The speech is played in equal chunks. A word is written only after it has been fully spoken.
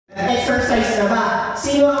exercise na ba?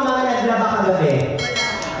 Sino ang mga naglaba kagabi?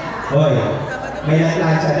 Hoy, may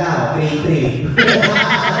naglansya daw, grade 3.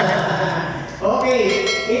 Okay,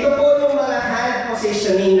 ito po yung mga hand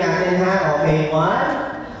positioning natin ha. Okay,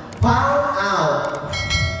 1, palm out.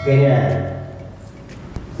 Ganyan.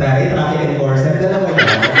 Sorry, traffic enforcer. Dalawa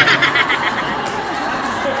yan.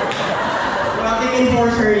 Traffic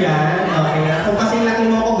enforcer yan. Okay, kung kasing laki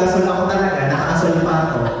mo ako, gasol ako talaga. Nakakasol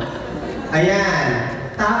pa ako. Ayan.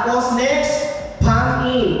 Tapos next, palm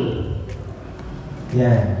in.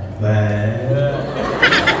 Yan.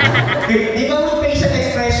 Di ba mo facial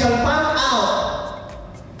expression? Palm out.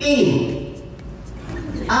 In.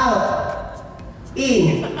 Out.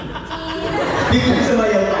 In. Di ko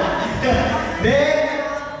sumayaw pa. Then,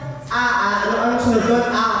 ano sunod doon?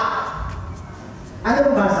 Ano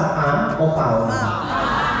ba basa? Palm o palm?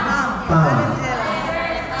 Palm.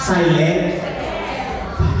 Silent.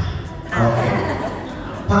 Okay.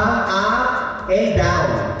 Palm up and down.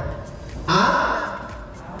 Up.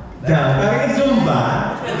 Down. Parang Zumba.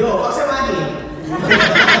 Go. Pagsamahin.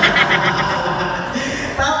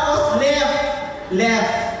 Tapos left.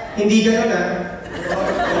 Left. Hindi gano'n ah.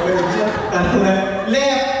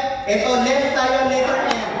 Left. Ito, left tayo, letter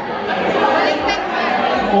M.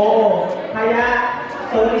 Oo. Kaya,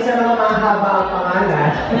 sorry sa mga mahaba ang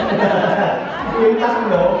pangalan. Yung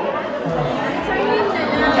tatlo.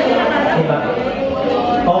 Diba?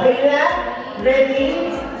 Okay na?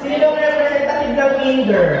 Ready? Sinong representative ng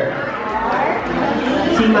finger?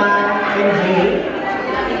 Si Ma NG?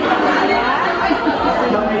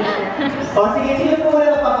 O sige, sino po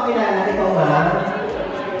wala napapakilala? Ikaw ba?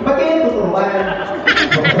 Ba't kayo tuturuan?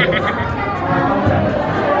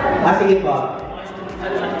 Sige po.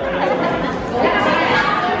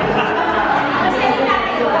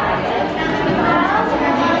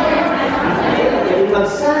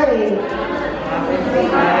 Mag-sign.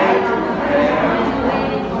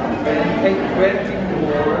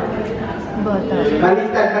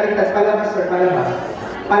 Baliktad. Palabas, sir. Palabas.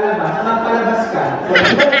 Magpalabas ka.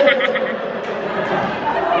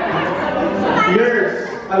 Yours.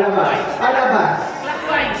 Palabas. BLACKBOX.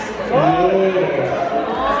 Yes.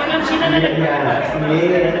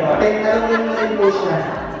 Yes. Tanongin mo rin po siya.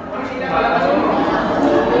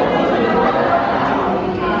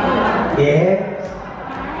 Yes.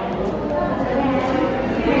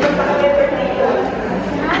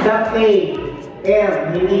 The A. M.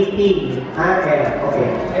 Hindi T. M. Okay.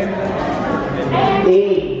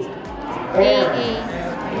 A.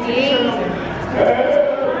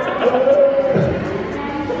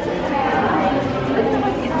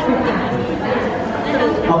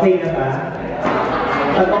 Okay na ba?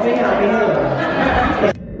 Okay na ba?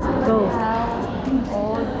 Go.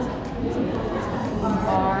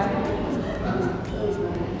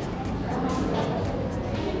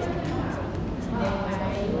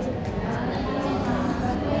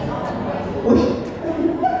 Uy!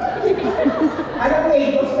 Ano po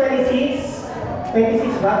 8 plus 26?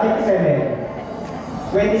 26 ba? 27?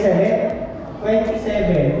 27?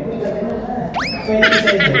 27. Uy, ganda na.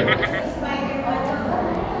 27.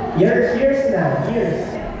 Years na.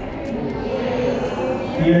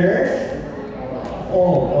 Years.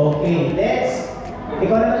 Oh, okay. Next.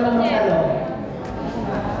 Ikaw naman ang magtanong.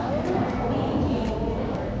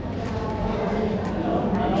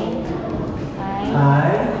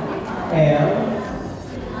 I am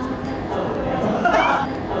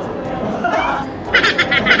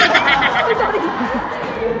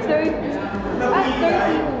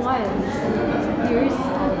I am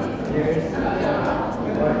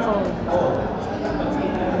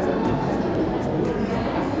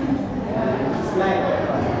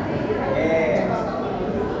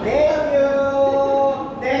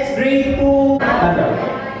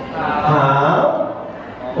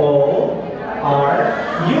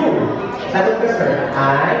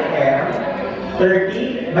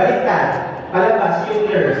 30. Baliktad. Palabas. Yung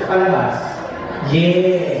years. Palabas.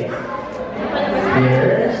 Yes.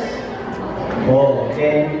 Years. Oh.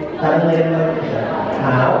 Then, parang naman siya.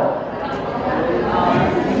 How?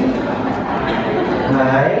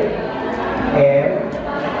 I am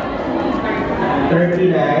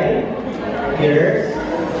 39 years.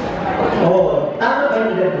 Oh. Tama ba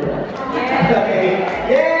yung ganda? Okay.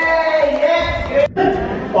 Yay! Yes!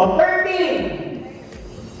 Oh, 13!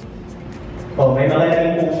 Oh, may mga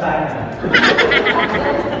naging pusa na.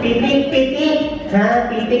 Pitik-pitik.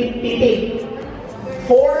 Ha? Pitik-pitik.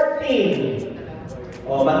 14.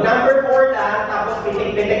 Oh, mag-number 4 lang, tapos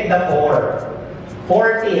pitik-pitik the 4.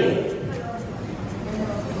 14.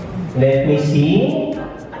 Let me see.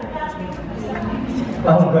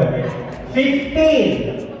 Oh, good.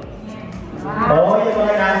 15. Oh, yung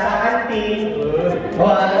mga nasa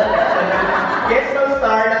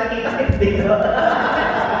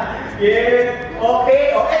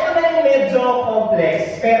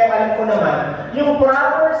ko naman, yung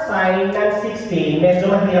proper sign ng 16, medyo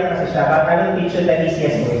mahirap kasi siya, but I will teach you the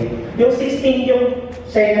easiest way. Yung 16, yung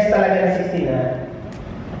fairness talaga ng 16 ha.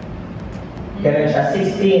 Ganun siya,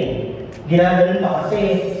 16. Ginaganon pa kasi,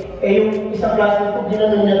 yung isang classmate ko,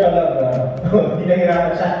 ginanon niya talaga.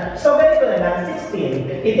 Ginahirapan siya. So, ganito na lang,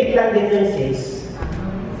 16. Itik lang din yung 6.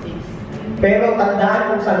 Pero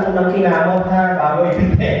tandaan kung saan mo nang kinamot ha, bago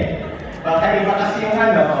ipitin. Baka iba kasi yung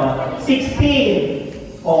 16.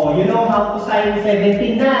 Oh, you know how to sign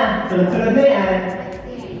 17 na. Sunod-sunod na yan.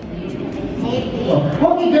 18. Oh,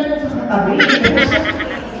 huwag i-ganon sa katabi.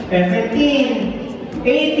 17.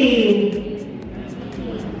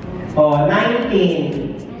 18. Oh,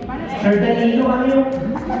 19. Sir Danilo, ano yung?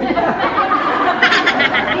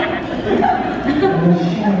 Ano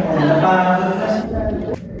siya? Napagod na siya.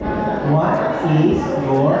 What is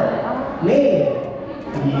your name?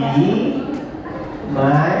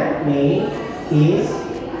 My name is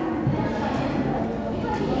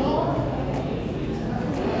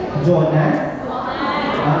Jonah.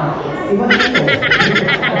 Iba dito.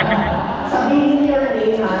 Sabihin your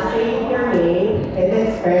name, say your name, and then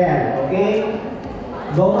spell, okay?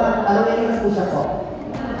 Go back, talawin yung pusa ko.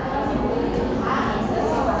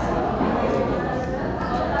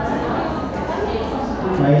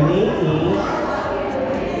 My name is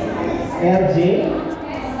LJ.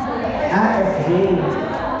 SJ.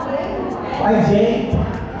 Ay, J.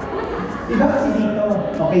 Iba kasi dito.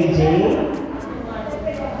 Okay, J.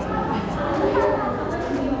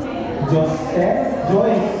 Joseph.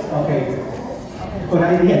 Joyce. Okay.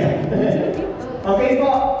 Kunain yan. Okay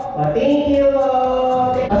po. Thank you.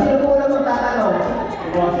 Sino po na magtatanong?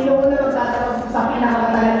 Sino po na magtatanong sa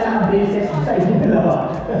pinakamatagal na braces sa inyong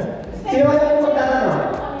dalawa? Sino po na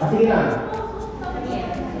magtatanong? Sige lang.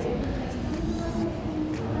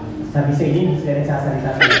 Sabi sa inyo, hindi sila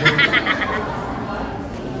nagsasalita sa inyo.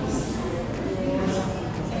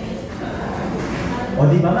 O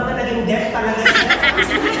di ba mga naging deaf talaga sila?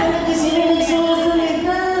 Hindi sila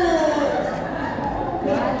nagsasalita.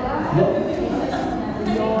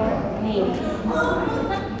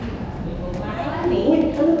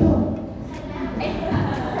 Uy, ano to?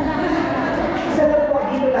 Isa lang po,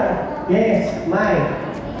 dito lang. Yes, my.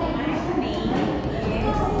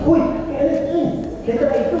 Uy, dito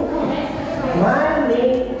na ito. My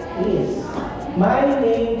name is. My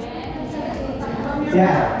name.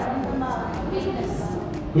 Yeah.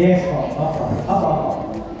 Yes, opo.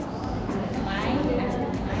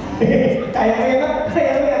 Kaya mo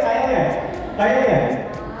yan.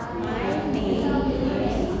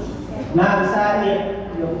 Ma'am, saan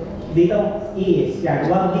dito is. Yan.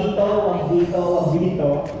 Wag dito.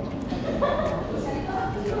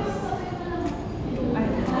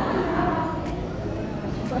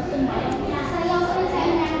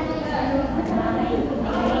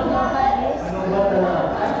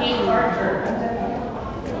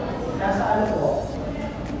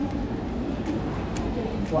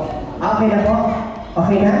 Okay na po?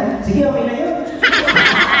 Okay na? Sige, okay na yun.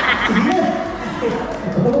 Sige na.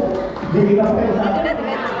 Hindi ba ko kayo sa akin?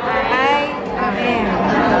 Ay, amen.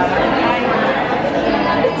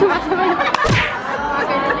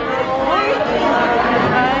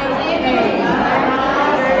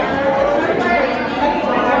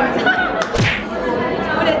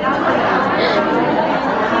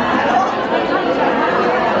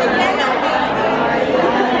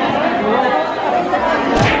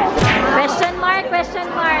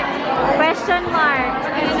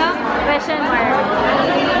 Question mark.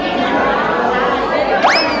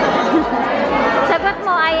 Sagot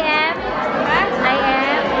mo, I am. I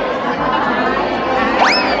am.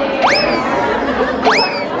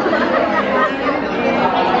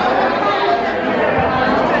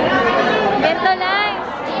 Ganito lang.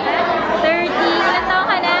 30. Ilan taon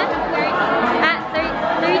ka na?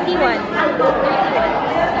 31. 30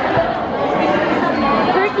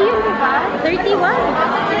 yun ba? 31.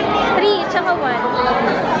 3 tsaka 1.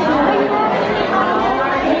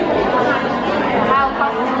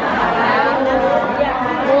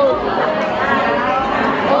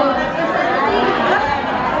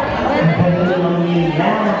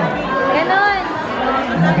 Ganon.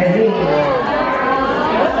 Magaling.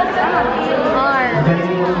 R.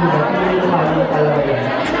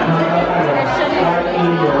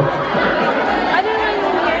 Ano na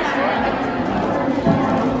yung years?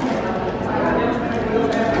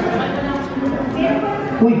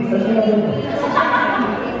 Uy, ano na ba ito?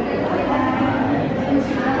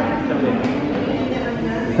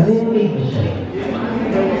 Ano yung age siya?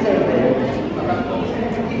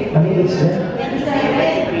 Ano yung age siya?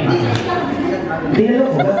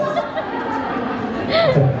 Tinanong ko ba?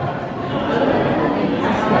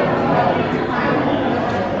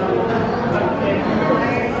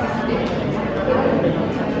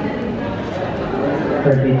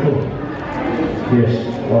 32 years.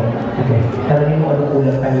 Oh, okay. Tanongin mo anong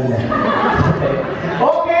ulang kanina. Okay.